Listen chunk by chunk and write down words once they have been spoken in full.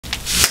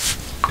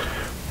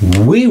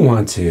We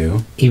want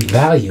to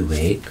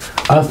evaluate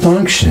a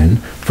function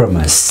from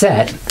a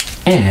set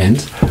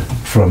and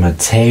from a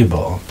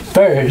table.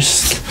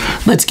 First,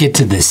 let's get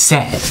to the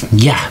set.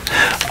 Yeah,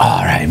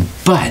 all right,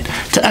 but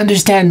to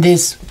understand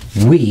this,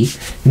 we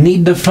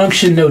need the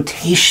function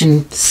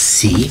notation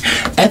C.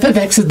 F of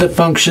x is the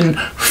function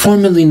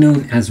formerly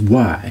known as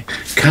y.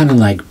 Kind of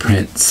like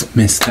Prince,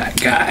 missed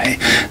that guy.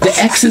 The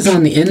x is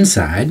on the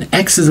inside,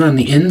 x is on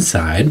the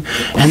inside,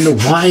 and the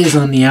y is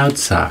on the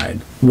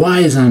outside. Y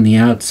is on the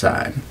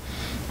outside.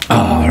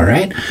 All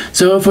right,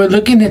 so if we're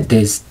looking at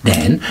this,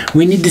 then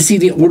we need to see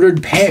the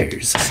ordered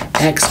pairs.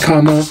 X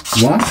comma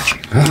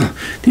y.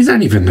 These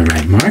aren't even the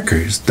right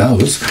markers.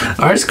 Those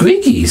are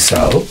squeaky,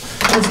 so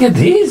let's get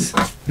these.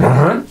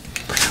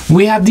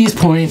 We have these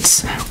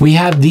points. We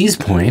have these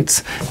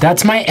points.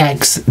 That's my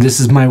x. This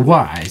is my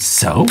y.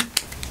 So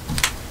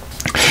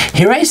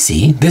here I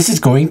see this is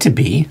going to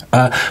be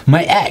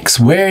my x.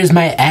 Where is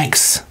my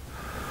x?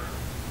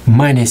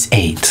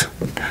 -8.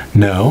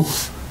 No.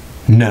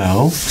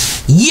 No.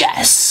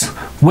 Yes!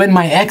 When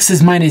my x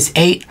is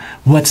 -8,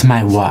 what's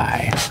my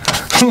y?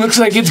 Looks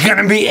like it's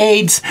gonna be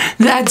 8.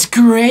 That's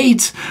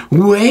great.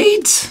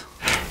 Wait.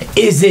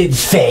 Is it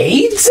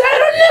fades? I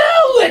don't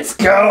know. Let's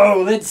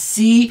go. Let's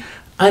see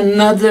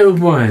another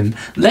one.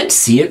 Let's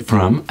see it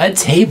from a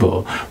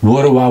table.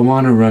 What do I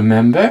want to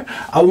remember?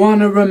 I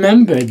want to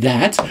remember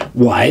that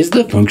y is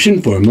the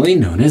function formerly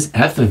known as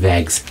f of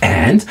x,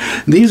 and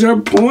these are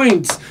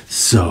points.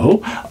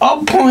 So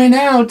I'll point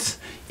out,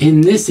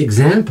 in this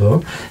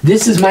example,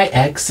 this is my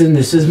x and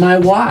this is my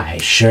y.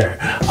 Sure,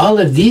 all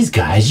of these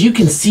guys, you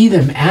can see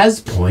them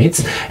as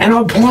points, and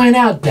I'll point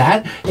out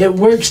that it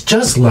works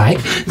just like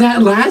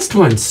that last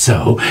one.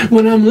 So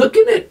when I'm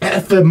looking at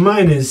f of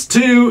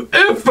 -2,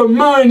 f of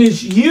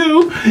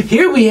 -u,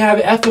 here we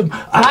have f of,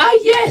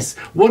 yes,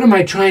 what am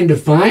I trying to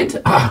find?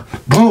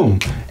 Boom,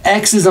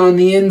 x is on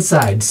the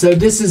inside, so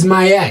this is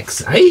my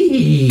x.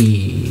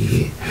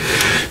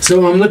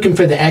 So I'm looking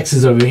for the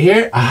x's over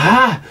here.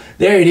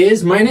 There it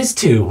is,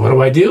 -2.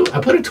 What do? I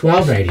put a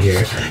 12 right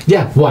here.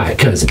 Yeah, why?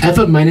 Because f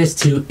of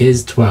 -2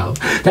 is 12.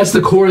 That's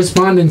the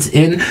correspondence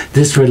in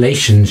this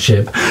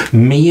relationship.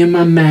 Me and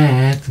my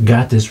math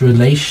got this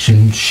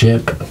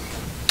relationship.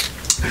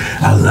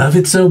 I love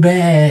it so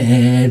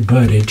bad,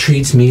 but it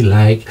treats me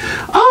like,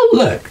 oh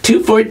look,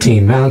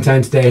 214,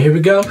 Valentine's Day. Here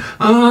we go.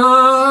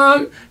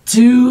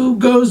 2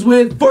 goes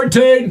with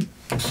 14.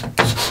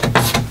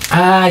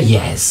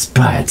 Yes,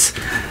 but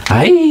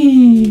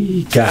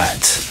I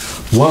got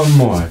one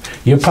more.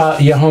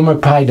 Your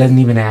homework probably doesn't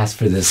even ask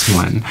for this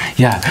one.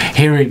 Yeah,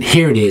 here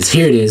it is.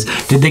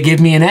 Did they give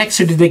me an x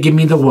or did they give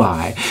me the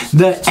y?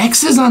 The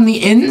x is on the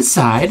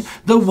inside,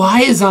 the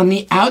y is on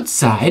the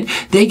outside.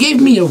 They gave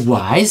me a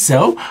y,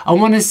 so I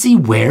want to see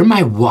where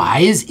my y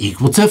is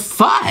equal to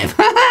 5.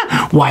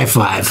 Why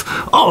 5?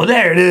 Oh,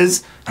 there it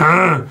is.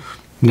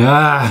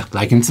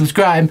 Like and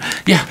subscribe.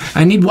 Yeah,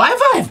 I need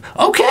y5.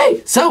 Okay,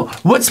 so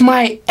what's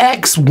my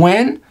x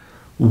when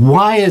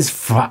y is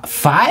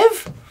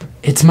 5?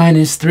 It's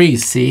 -3,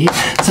 see?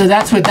 So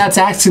that's what that's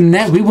asking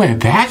that. We went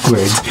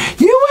backwards.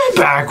 You went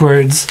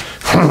backwards.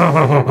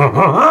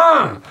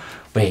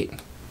 Wait.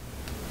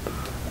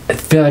 I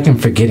feel like I'm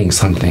forgetting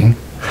something.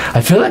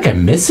 I feel like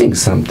I'm missing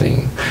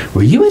something.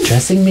 Were you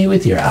addressing me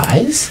with your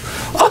eyes?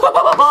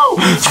 Oh,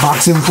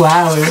 box and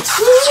flower.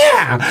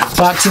 Yeah,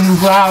 box and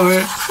flower.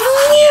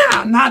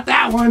 Yeah, not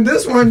that one.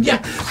 This one. Yeah,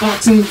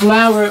 box and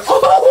flower. Oh,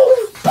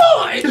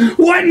 boy.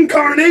 One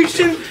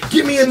carnation.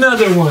 Give me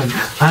another one.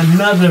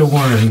 Another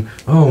one.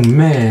 Oh,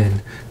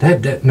 man.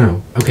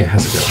 No. Okay,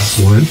 how's it go?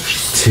 1,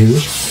 2,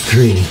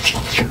 3.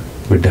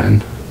 We're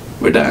done.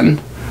 We're done.